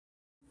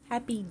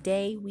Happy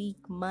day,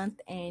 week, month,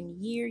 and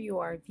year you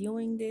are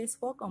viewing this.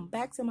 Welcome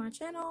back to my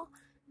channel,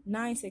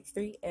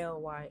 963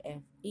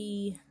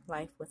 LYFE,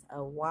 life with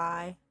a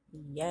Y.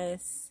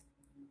 Yes,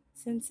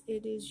 since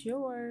it is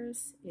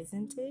yours,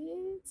 isn't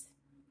it?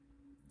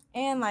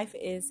 And life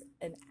is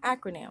an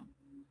acronym.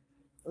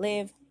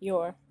 Live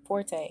your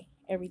forte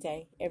every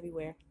day,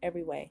 everywhere,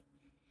 every way.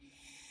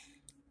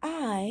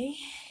 I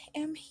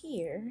am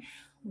here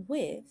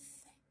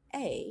with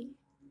a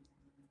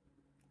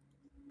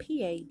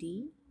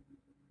P.A.D.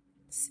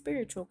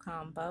 spiritual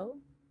combo,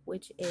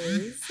 which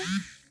is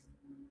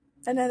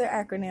another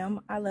acronym.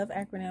 I love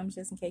acronyms,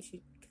 just in case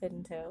you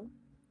couldn't tell.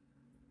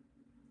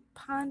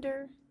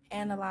 Ponder,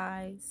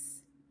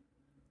 analyze,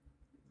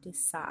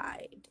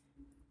 decide,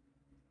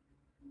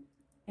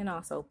 and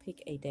also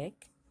pick a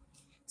deck.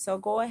 So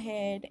go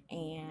ahead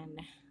and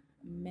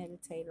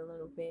meditate a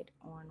little bit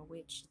on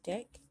which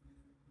deck,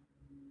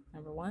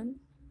 number 1,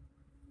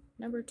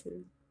 number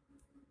 2,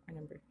 or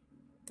number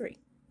 3.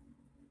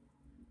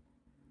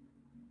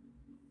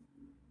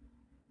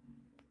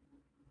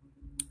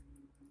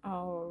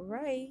 All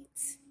right,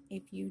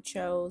 if you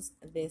chose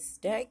this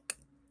deck,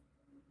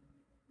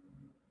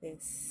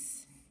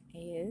 this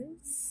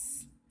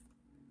is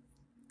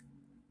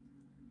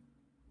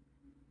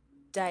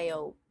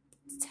Dioptase.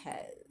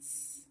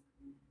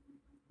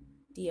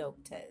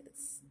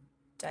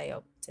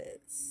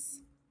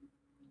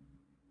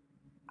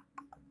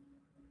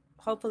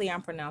 Hopefully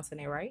I'm pronouncing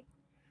it right.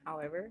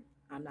 However,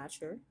 I'm not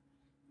sure.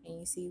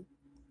 And you see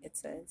it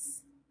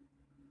says,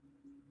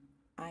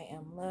 I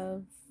am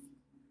love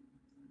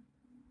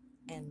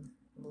and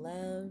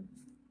love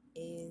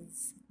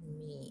is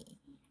me.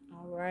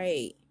 All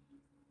right.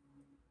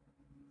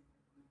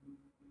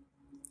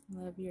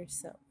 Love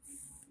yourself.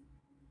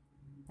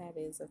 That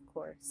is, of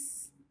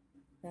course,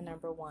 the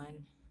number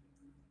 1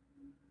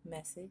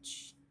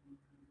 message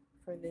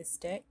for this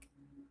deck.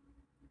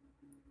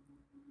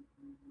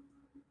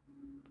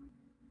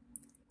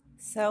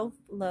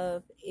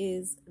 Self-love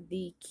is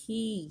the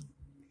key.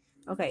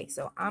 Okay,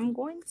 so I'm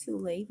going to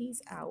lay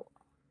these out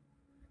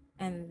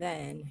and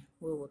then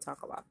we will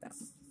talk about them.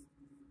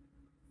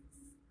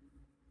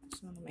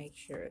 Just want to make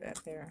sure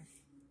that they're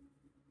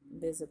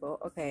visible.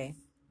 Okay,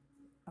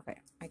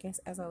 I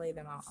guess as I lay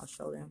them out, I'll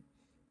show them.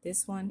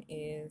 This one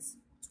is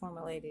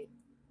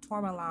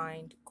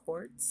tourmaline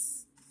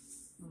quartz,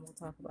 and we'll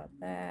talk about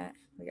that.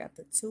 We got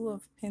the 2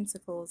 of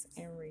Pentacles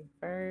in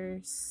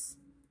reverse,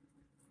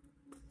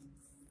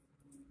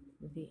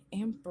 the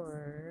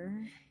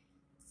Emperor,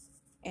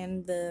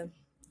 and the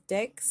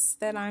decks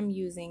that I'm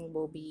using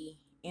will be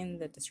in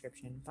the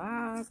description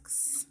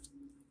box.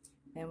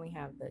 Then we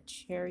have the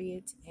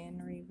Chariot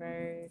in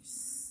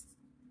reverse.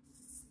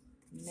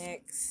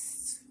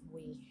 Next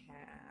we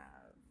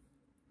have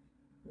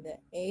the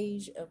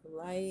Age of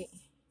Light.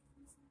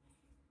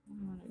 I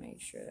want to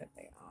make sure that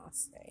they all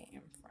stay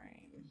in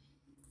frame.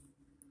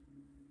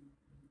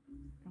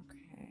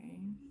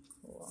 Okay,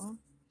 cool.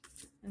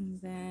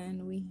 And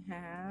then we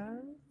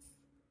have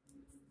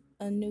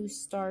a new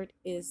start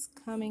is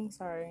coming.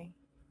 A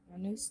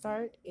new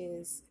start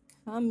is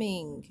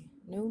coming.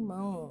 New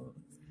moon.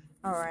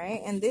 All right,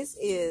 and this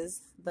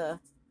is the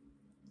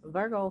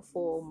Virgo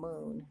full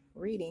moon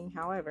reading.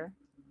 However,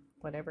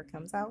 whatever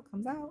comes out,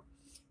 comes out.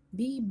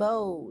 Be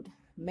bold.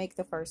 Make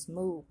the first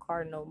move.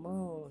 Cardinal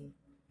moon.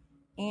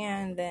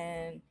 And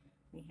then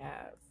we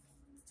have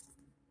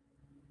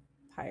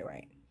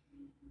Pyrite.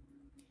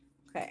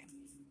 Okay.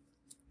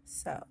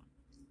 So,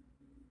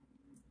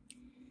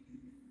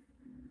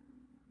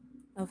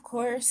 of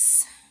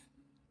course,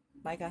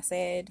 like I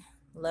said,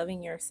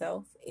 loving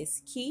yourself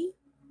is key.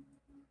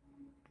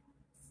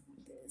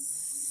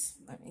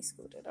 Let me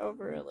scoot it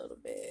over a little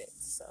bit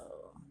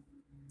so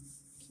you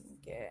can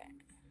get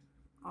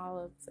all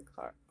of the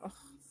cards. Oh,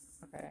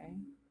 okay.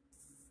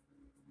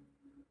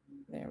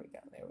 There we go.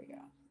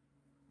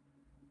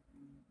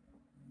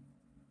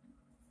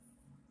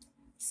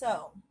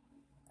 So,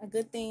 a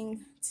good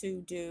thing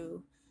to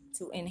do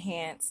to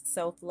enhance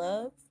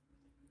self-love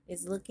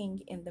is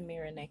looking in the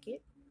mirror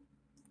naked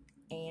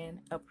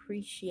and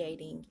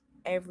appreciating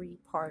every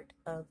part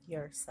of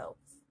yourself.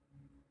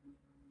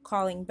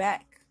 Calling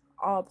back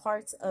all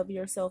parts of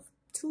yourself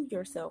to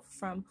yourself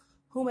from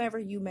whomever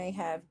you may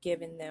have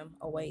given them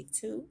away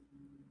to.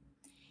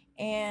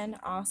 And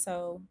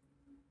also,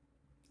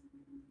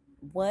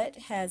 what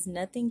has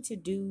nothing to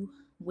do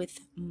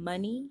with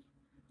money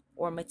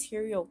or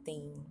material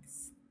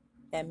things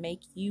that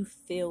make you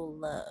feel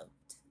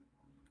loved.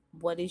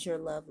 What is your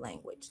love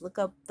language? Look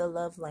up the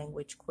love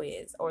language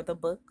quiz or the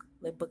book.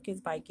 The book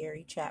is by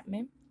Gary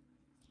Chapman.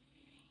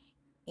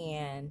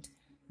 And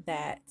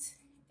that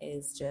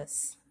is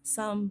just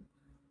some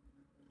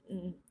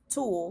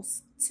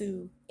tools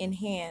to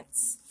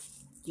enhance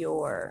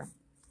your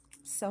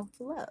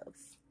self-love.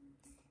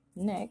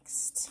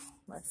 Next,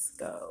 let's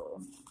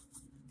go.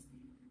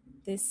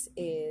 This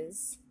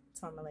is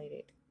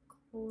tourmaline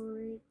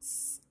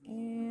quartz,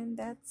 and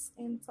that's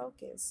in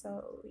focus,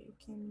 so you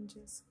can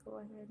just go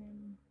ahead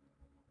and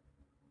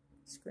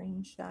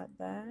screenshot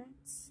that.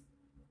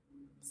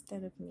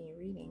 instead of me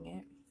reading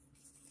it.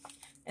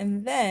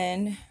 And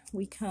then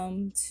we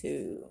come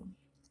to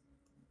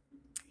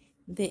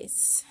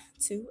this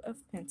Two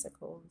of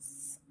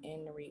Pentacles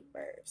in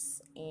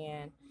reverse.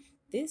 And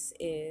this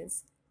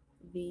is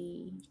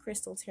the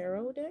Crystal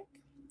Tarot deck.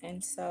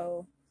 And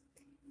so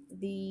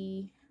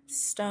the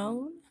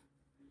stone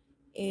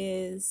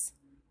is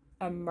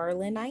a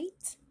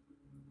Merlinite.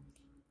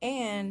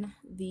 And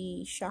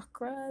the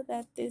chakra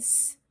that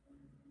this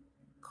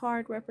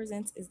card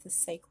represents is the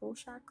sacral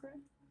chakra.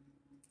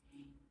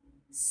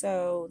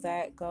 So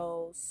that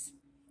goes,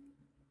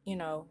 you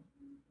know,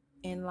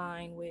 in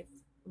line with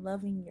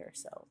loving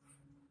yourself,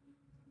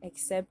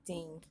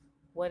 accepting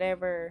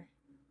whatever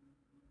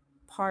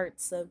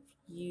parts of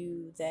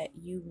you that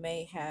you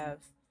may have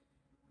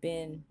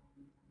been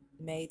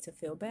made to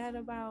feel bad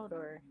about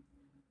or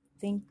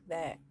think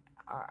that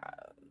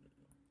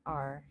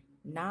are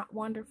not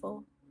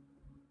wonderful.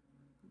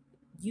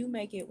 You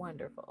make it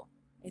wonderful.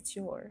 It's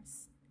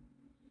yours.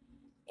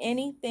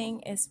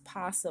 Anything is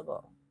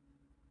possible.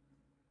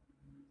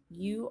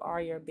 You are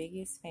your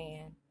biggest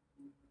fan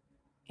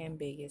and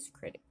biggest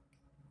critic.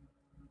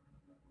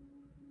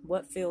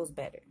 What feels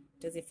better?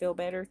 Does it feel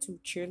better to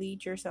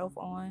cheerlead yourself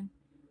on?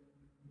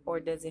 Or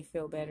does it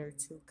feel better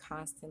to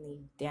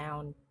constantly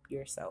down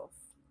yourself?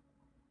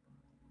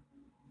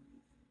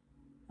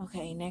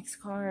 Okay, next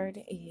card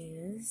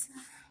is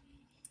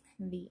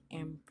the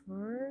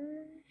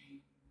Emperor.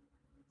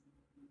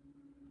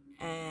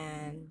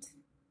 And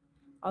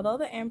although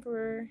the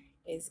Emperor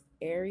is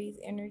Aries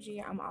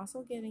energy, I'm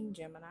also getting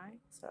Gemini.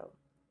 So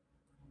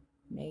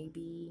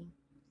maybe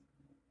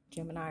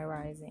Gemini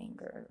rising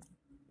or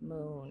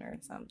moon or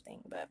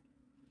something. But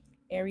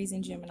Aries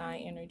and Gemini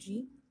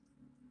energy.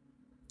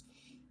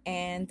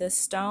 And the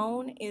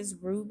stone is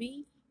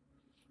ruby.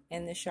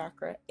 And the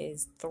chakra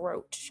is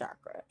throat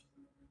chakra.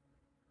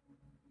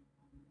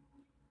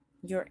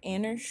 Your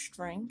inner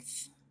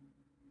strength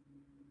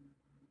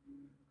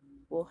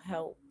will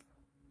help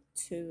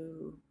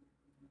to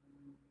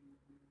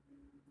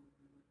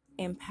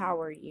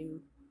empower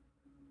you.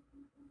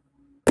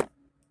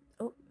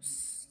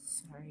 Oops,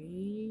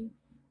 sorry.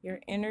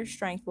 Your inner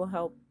strength will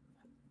help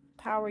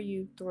power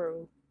you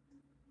through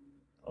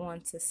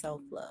onto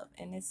self-love.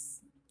 And it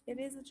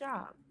is a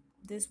job.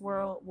 This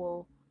world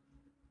will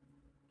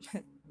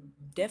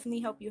definitely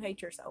help you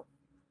hate yourself.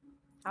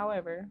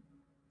 However,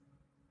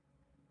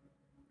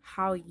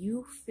 how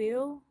you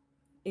feel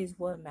is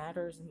what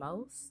matters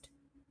most.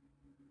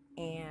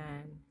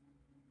 And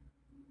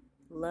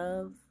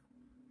love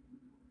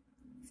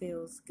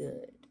feels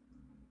good.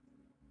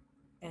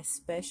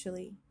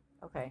 Especially,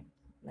 okay,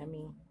 let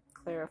me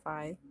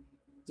clarify.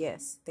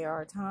 Yes, there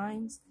are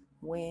times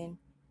when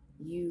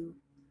you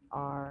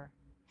are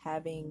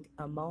having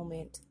a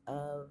moment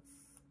of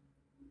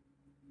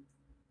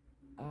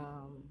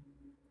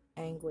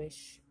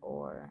anguish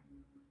or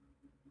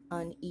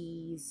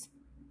unease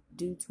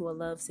due to a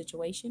love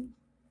situation.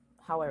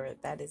 However,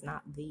 that is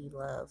not the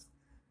love.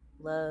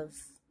 Love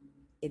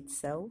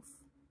itself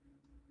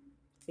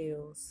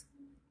feels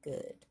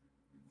good,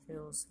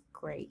 feels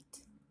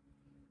great.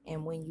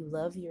 And when you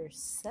love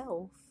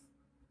yourself,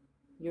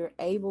 you're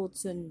able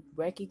to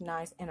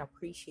recognize and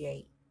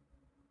appreciate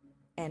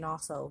and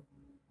also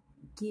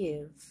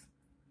give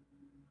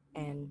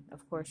and,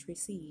 of course,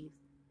 receive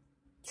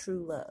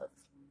true love.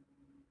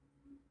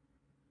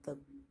 The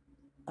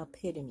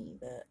epitome,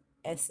 the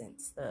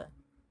essence, the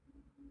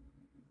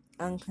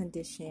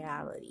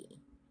unconditionality.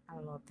 I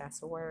don't know if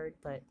that's a word,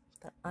 but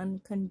the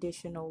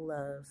unconditional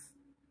love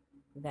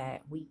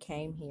that we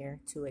came here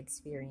to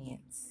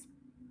experience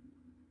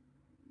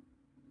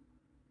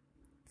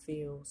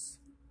feels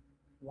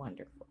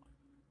wonderful.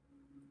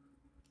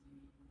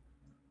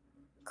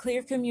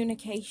 Clear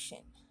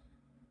communication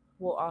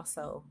will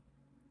also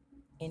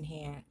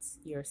enhance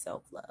your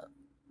self-love.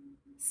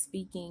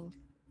 Speaking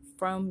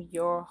from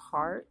your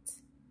heart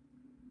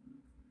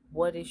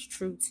what is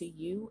true to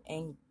you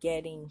and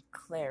getting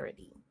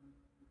clarity.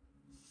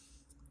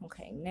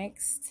 Okay,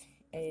 next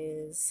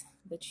is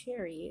the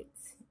Chariot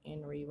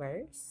in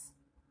reverse.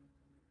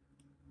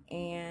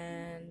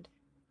 And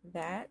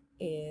that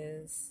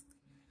is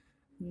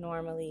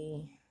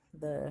normally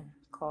the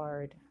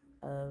card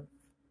of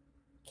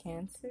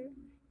Cancer,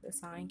 the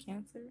sign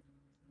Cancer.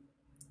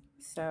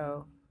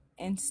 So,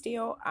 and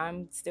still,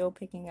 I'm still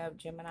picking up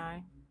Gemini.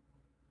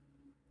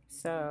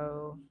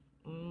 So,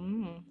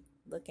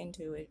 look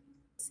into it.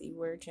 See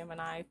where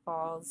Gemini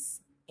falls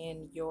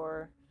in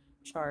your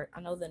chart. I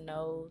know the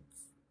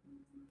nodes,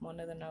 one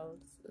of the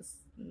nodes is,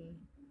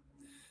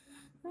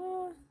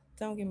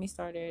 don't get me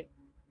started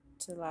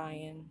to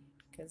Lion,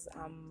 because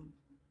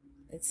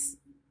it's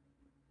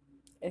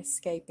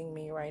escaping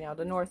me right now.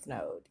 The North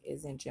Node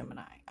is in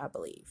Gemini, I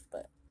believe,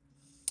 but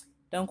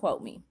don't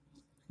quote me.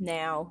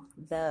 Now,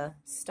 the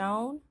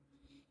stone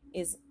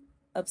is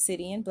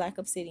obsidian, black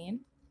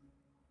obsidian,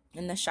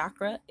 and the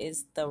chakra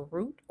is the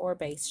root or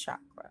base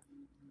chakra.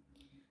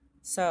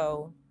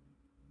 So,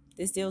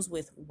 this deals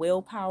with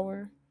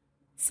willpower,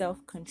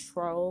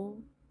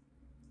 self-control,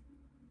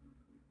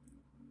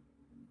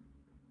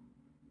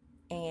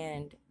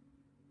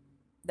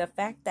 the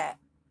fact that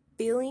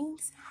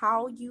feelings,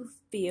 how you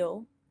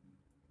feel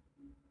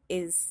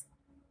is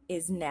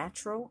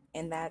natural,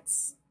 and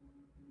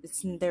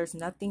there's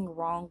nothing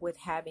wrong with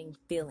having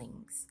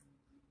feelings.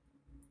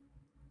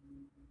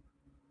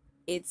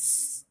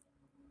 It's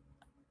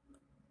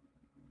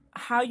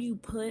how you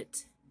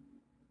put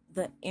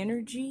the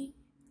energy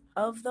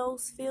of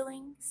those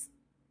feelings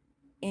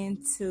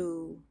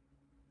into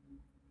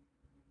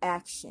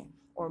action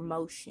or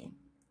motion.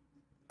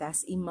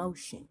 That's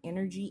emotion,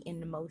 energy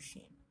and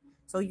emotion.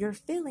 So your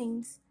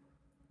feelings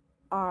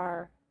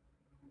are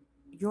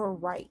your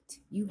right.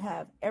 You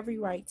have every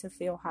right to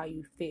feel how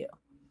you feel.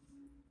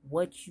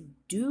 What you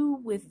do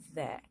with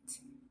that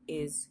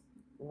is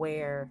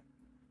where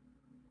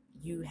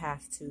you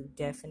have to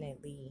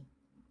definitely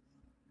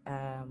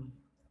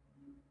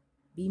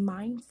be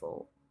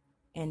mindful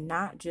and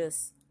not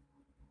just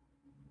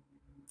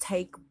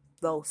take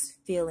those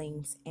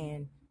feelings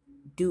and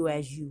do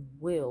as you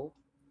will.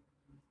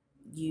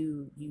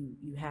 You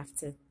have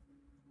to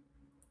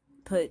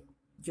put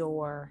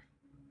your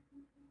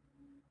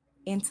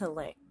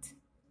intellect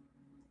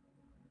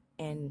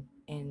and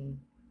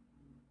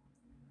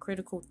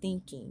critical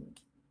thinking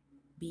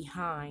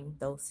behind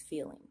those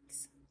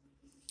feelings.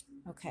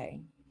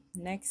 Okay,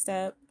 next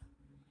up,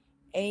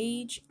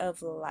 age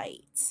of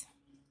light.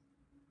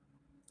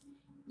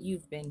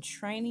 You've been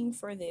training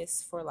for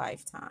this for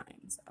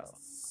lifetimes. Oh,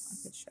 I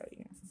could show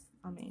you.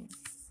 I mean,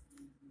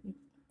 you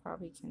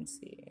probably can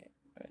see it,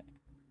 but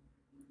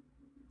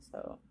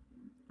so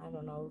I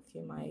don't know if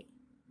you might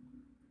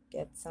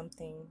get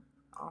something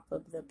off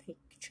of the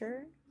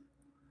picture.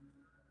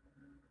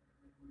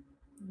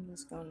 I'm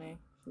just gonna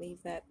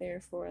leave that there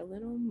for a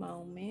little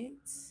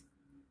moment.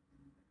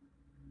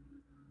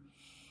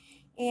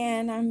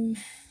 And I'm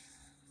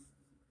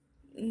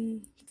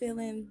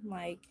feeling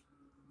like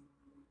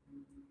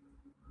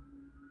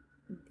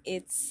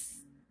it's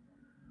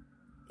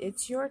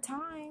your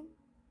time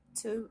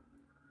to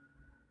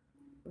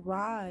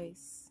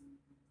rise,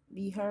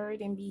 be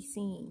heard, and be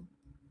seen.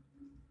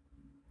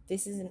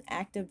 This is an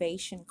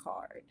activation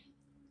card.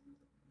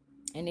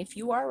 And if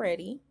you are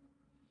ready,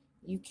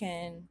 you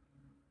can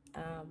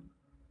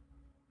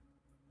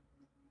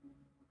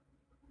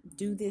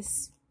do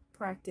this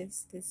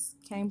practice. This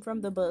came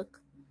from the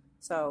book.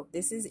 So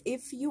this is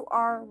if you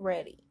are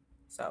ready.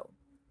 So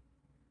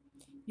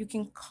you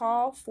can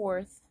call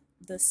forth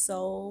the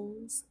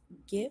soul's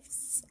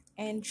gifts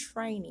and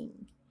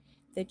training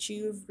that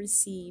you've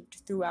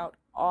received throughout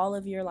all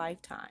of your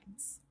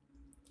lifetimes.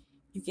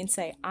 You can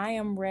say, I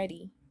am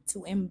ready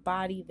to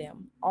embody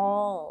them,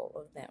 all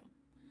of them,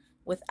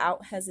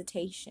 without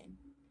hesitation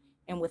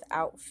and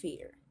without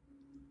fear.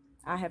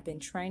 I have been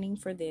training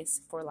for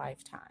this for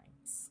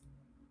lifetimes.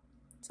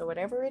 So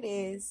whatever it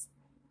is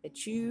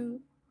that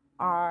you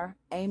are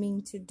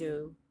aiming to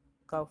do,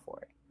 go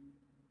for it.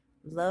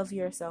 Love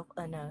yourself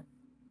enough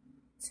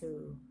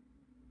to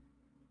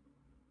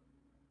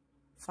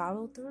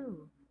follow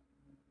through.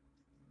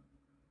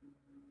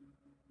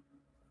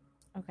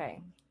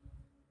 Okay.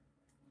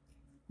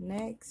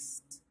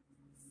 Next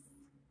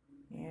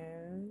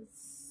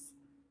is,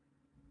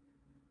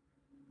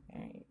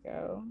 there you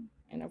go.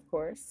 And of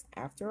course,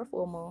 after a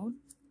full moon,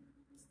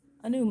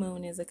 a new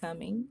moon is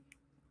coming.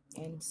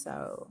 And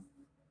so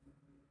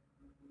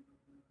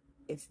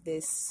if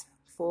this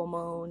full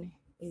moon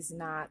is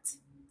not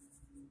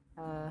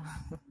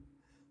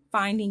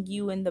finding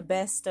you in the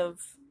best of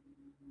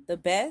the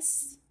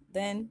best,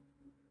 then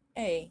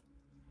hey,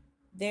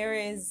 there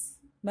is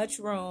much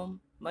room,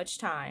 much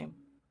time.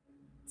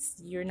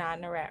 You're not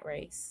in a rat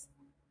race.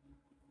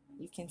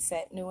 You can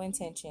set new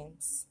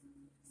intentions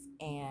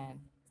and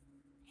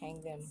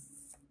hang them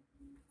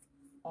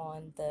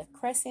on the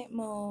crescent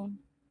moon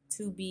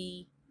to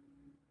be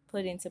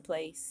put into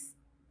place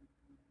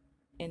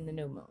in the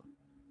new moon.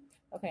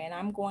 Okay, and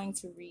I'm going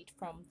to read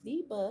from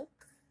the book.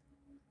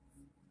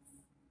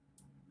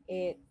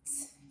 It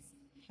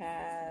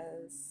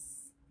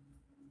has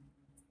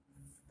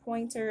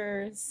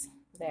pointers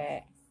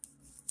that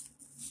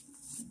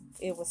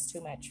it was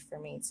too much for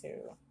me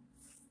to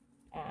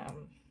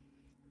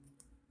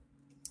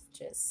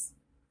just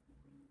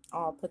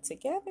all put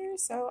together.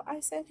 So I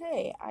said,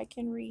 hey, I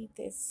can read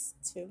this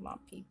to my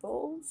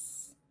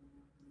peoples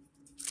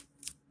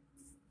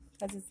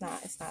because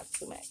it's not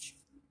too much.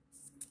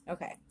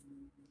 Okay.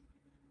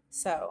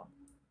 So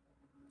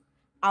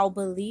I'll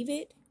believe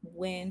it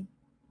when,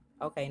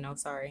 okay, no,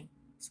 sorry.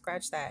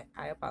 Scratch that.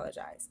 I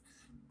apologize.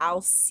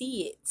 I'll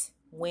see it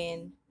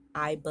when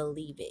I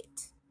believe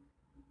it.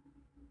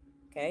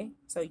 Okay?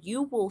 So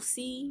you will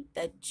see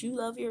that you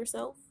love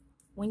yourself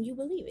when you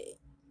believe it.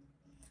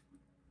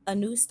 A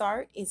new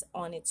start is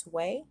on its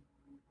way.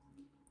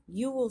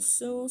 You will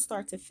soon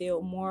start to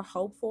feel more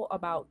hopeful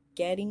about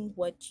getting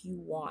what you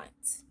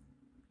want.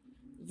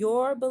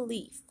 Your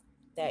belief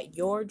that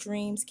your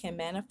dreams can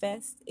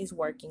manifest is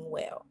working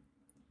well.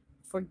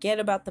 Forget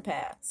about the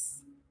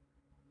past.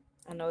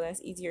 I know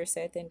that's easier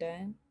said than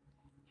done.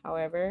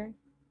 However,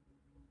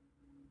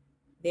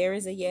 there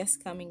is a yes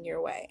coming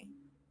your way.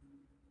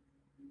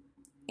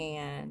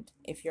 And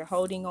if you're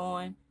holding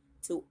on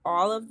to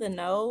all of the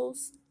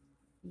no's,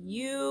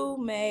 you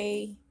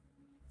may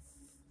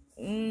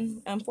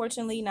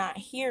unfortunately not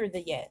hear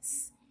the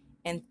yes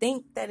and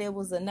think that it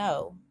was a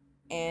no,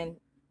 and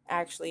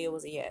actually it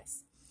was a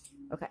yes.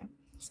 Okay,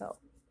 so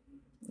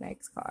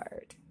next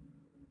card,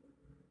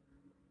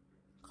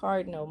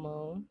 Cardinal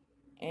Moon.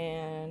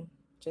 And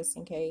just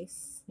in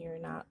case you're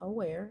not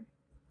aware,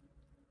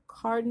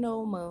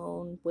 Cardinal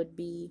Moon would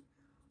be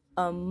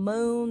a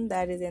moon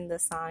that is in the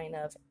sign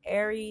of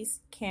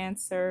Aries,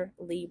 Cancer,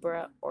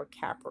 Libra, or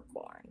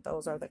Capricorn.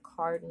 Those are the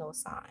cardinal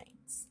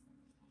signs.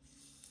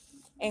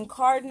 And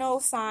cardinal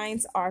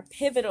signs are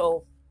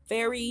pivotal,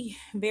 very,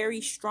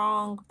 very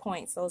strong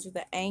points. Those are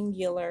the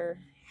angular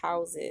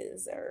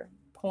houses or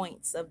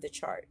points of the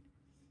chart.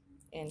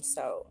 And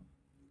so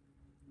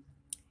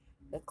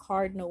the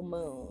cardinal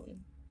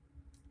moon.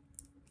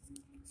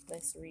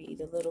 Let's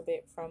read a little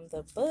bit from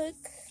the book.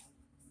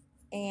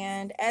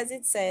 And as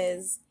it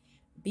says,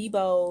 be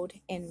bold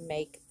and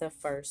make the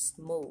first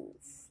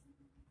move.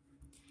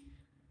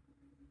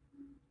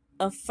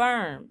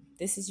 Affirm.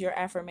 This is your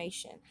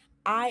affirmation.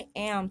 I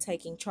am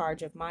taking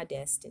charge of my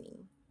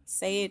destiny.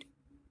 Say it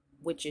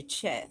with your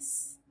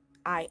chest.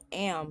 I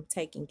am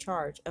taking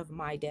charge of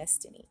my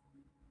destiny.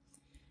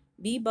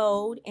 Be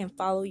bold and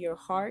follow your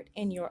heart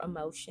and your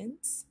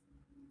emotions.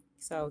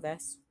 So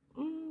that's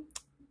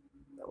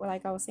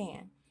like I was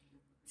saying.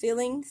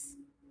 Feelings,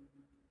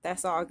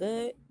 that's all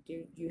good.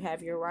 You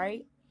have your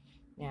right.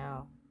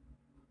 Now,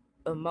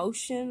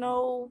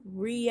 emotional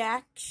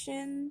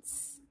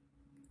reactions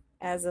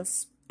as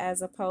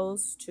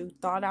opposed to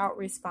thought out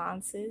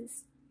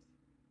responses,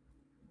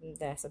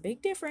 that's a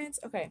big difference.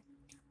 Okay.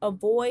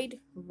 Avoid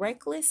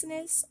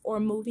recklessness or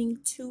moving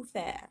too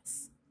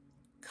fast.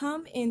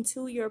 Come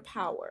into your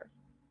power.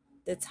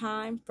 The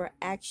time for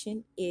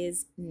action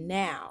is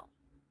now.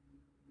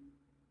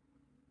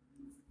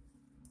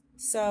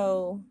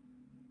 So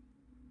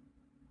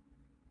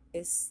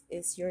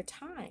it's your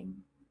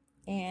time.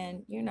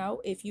 And you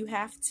know, if you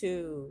have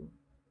to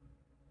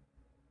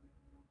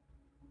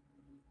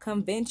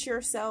convince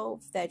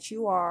yourself that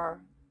you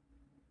are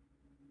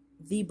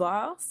the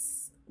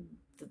boss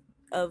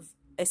of,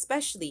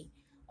 especially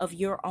of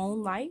your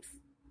own life,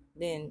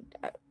 then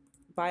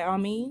by all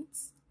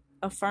means,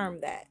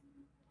 affirm that.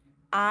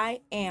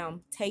 I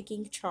am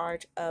taking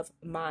charge of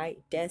my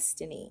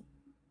destiny.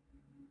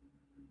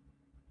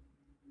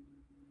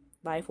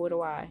 Life with a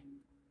Y.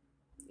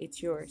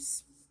 It's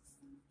yours.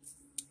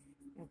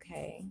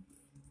 Okay.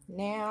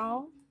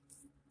 Now,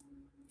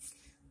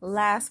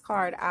 last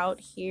card out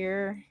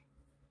here,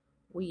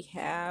 we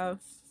have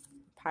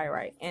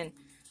Pyrite. And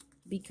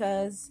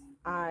because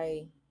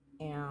I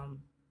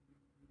am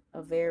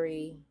a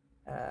very,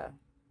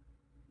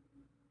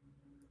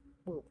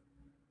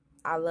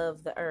 I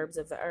love the herbs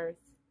of the earth.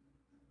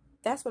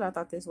 That's what I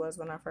thought this was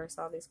when I first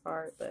saw this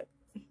card, but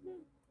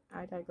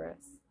I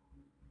digress.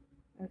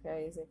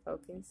 Okay, is it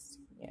focused?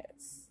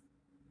 Yes.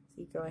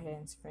 So you go ahead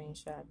and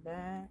screenshot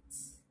that.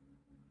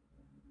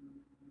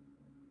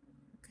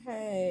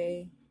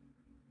 Okay.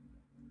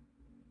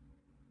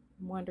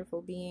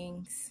 Wonderful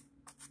beings.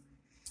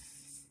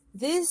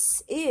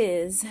 This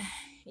is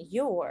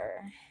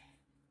your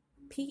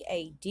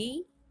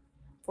P.A.D.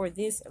 for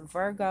this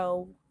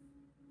Virgo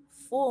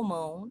full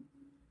moon.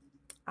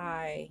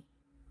 I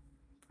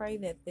pray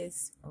that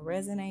this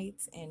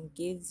resonates and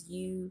gives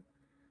you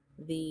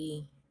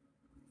the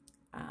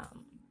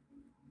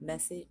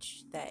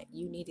message that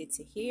you needed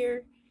to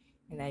hear,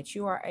 and that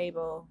you are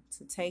able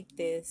to take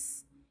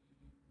this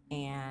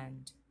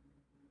and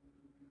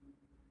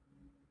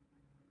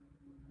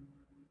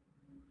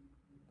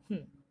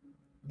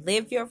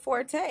live your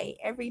forte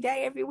every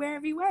day, everywhere,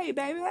 every way,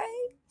 baby.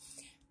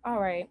 All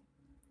right.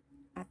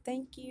 I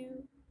thank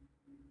you.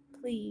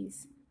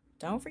 Please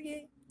don't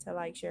forget to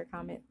like, share,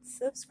 comment,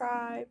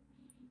 subscribe,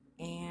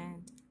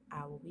 and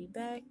I will be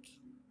back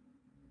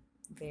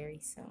very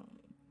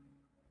soon.